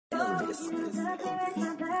You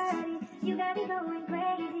got me going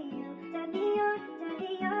crazy. You turn me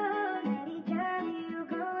on, let me drive you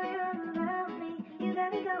going all about me. You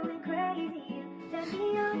got me going crazy. You turn me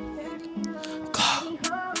on, let me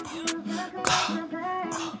hold you, talk about my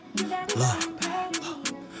body. You got me going crazy.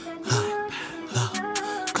 You turn me on, let me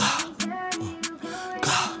drive you going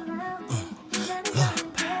all about me. You got me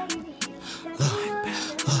going crazy.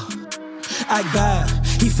 Act bad.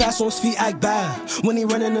 He fast on his feet, act bad. When he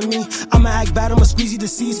run into me, I'ma act bad, I'ma squeeze he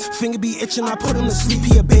deceased. Finger be itching, I put him to sleep,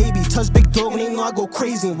 he a baby. Touch big dog, and they know I go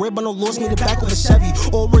crazy. And worry about no loss, made it back with a Chevy.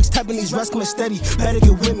 All works tapping, these rest coming steady. Better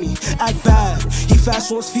get with me, act bad. He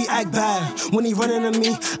fast on his feet, act bad. When he run into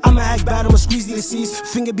me, I'ma act bad, I'ma squeeze the deceased.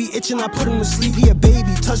 Finger be itching, I put him to sleep, he a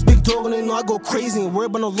baby. Touch big dog, and they know I go crazy. And worry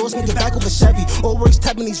about no loss, made it back with a Chevy. All works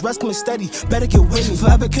tapping, these rest coming steady. Better get with me.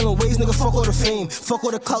 Forever killing ways, nigga, fuck all the fame. Fuck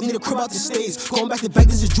all the clout, need a crib out the stage. Going back to back,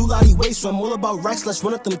 this is Jullatti way. So I'm all about racks, let's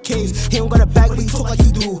run up them caves. He don't got a bag, but he talk like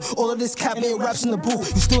you do. All of this cap man raps in the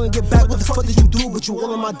booth. You still ain't get back, what the fuck did you do? But you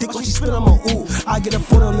all on my dick, when she spit on my ooh. I get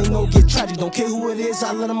up on them, they know get tragic. Don't care who it is,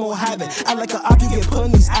 I let them all have it. I like an op, you get put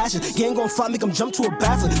in these ashes. You ain't gon' fight, make them jump to a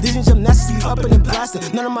bathroom. This ain't gymnastics, up and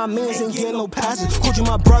blasted. None of my mans ain't getting no passes. Called you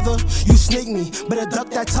my brother, you snake me. Better duck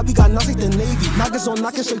that top, you got nothing like the Navy. Knockers on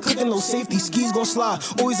knocking, straight clicking, no safety. Skis gon' slide,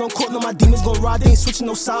 always on court, no my demons gon' ride. They ain't switching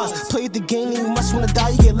no sides. Play the game, and you must wanna die,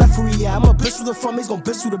 you get left for yeah. I'm a bitch through the front, he's gon'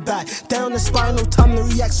 bitch through the back. Down on the spine, no time to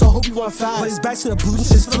react, so I hope you want fast. But it's back to the blues,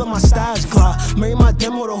 just filling my stash. Glide, marry my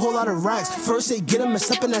demo with a whole lot of racks. First they get him and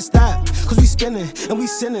step in that stack. Cause we spinning, and we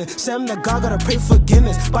sinning. Sam that God gotta pray for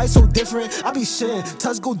forgiveness. Bite so different, I be shitting.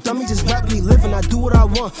 Touch go dummy, just rapidly living. I do what I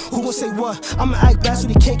want, who gon' say what? I'ma act bad so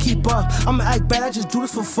they can't keep up. I'ma act bad, I just do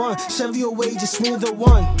this for fun. Chevy away, just swing the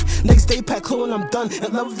one. Next day, pack clothes and I'm done.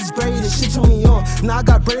 In love with this berry, this shit turn me on. Now I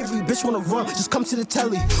got bread, every bitch wanna run. Just come to the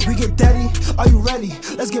telly, we get daddy. Are you ready?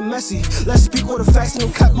 Let's get messy. Let's speak all the facts. No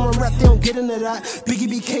cap, more rap, they don't get into that. Biggie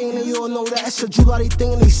BK and they all know that. Extra Jullatti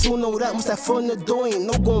thing and they soon know that. Once that foot in the door, ain't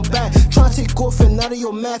no going back. Tryna take off and out of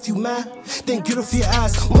your math, you mad? Then get off your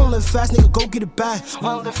ass. Wanna live fast, nigga, go get it back.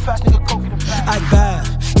 Wanna live fast, nigga, go get it back. Act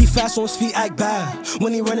bad. He fast on his feet, act bad.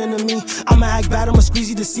 When he run into me, I'ma act bad, I'ma squeeze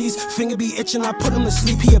he deceased. Finger be itching, I put him to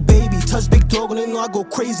sleep, he a baby. Touch big dog, and they know I go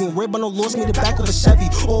crazy. And worry about no loss, made it back with a Chevy.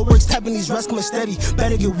 All works tapping, these rest coming steady.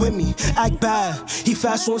 Better get with me, act bad. He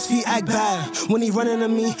fast on his feet, act bad. When he run into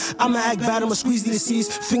me, I'ma act bad, I'ma squeeze the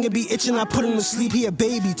deceased. Finger be itching, I put him to sleep, he a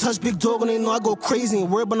baby. Touch big dog, and they know I go crazy.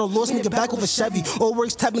 And worry about no loss, make it back with a Chevy. All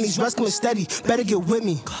works tapping, these rest coming steady. Better get with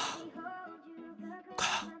me.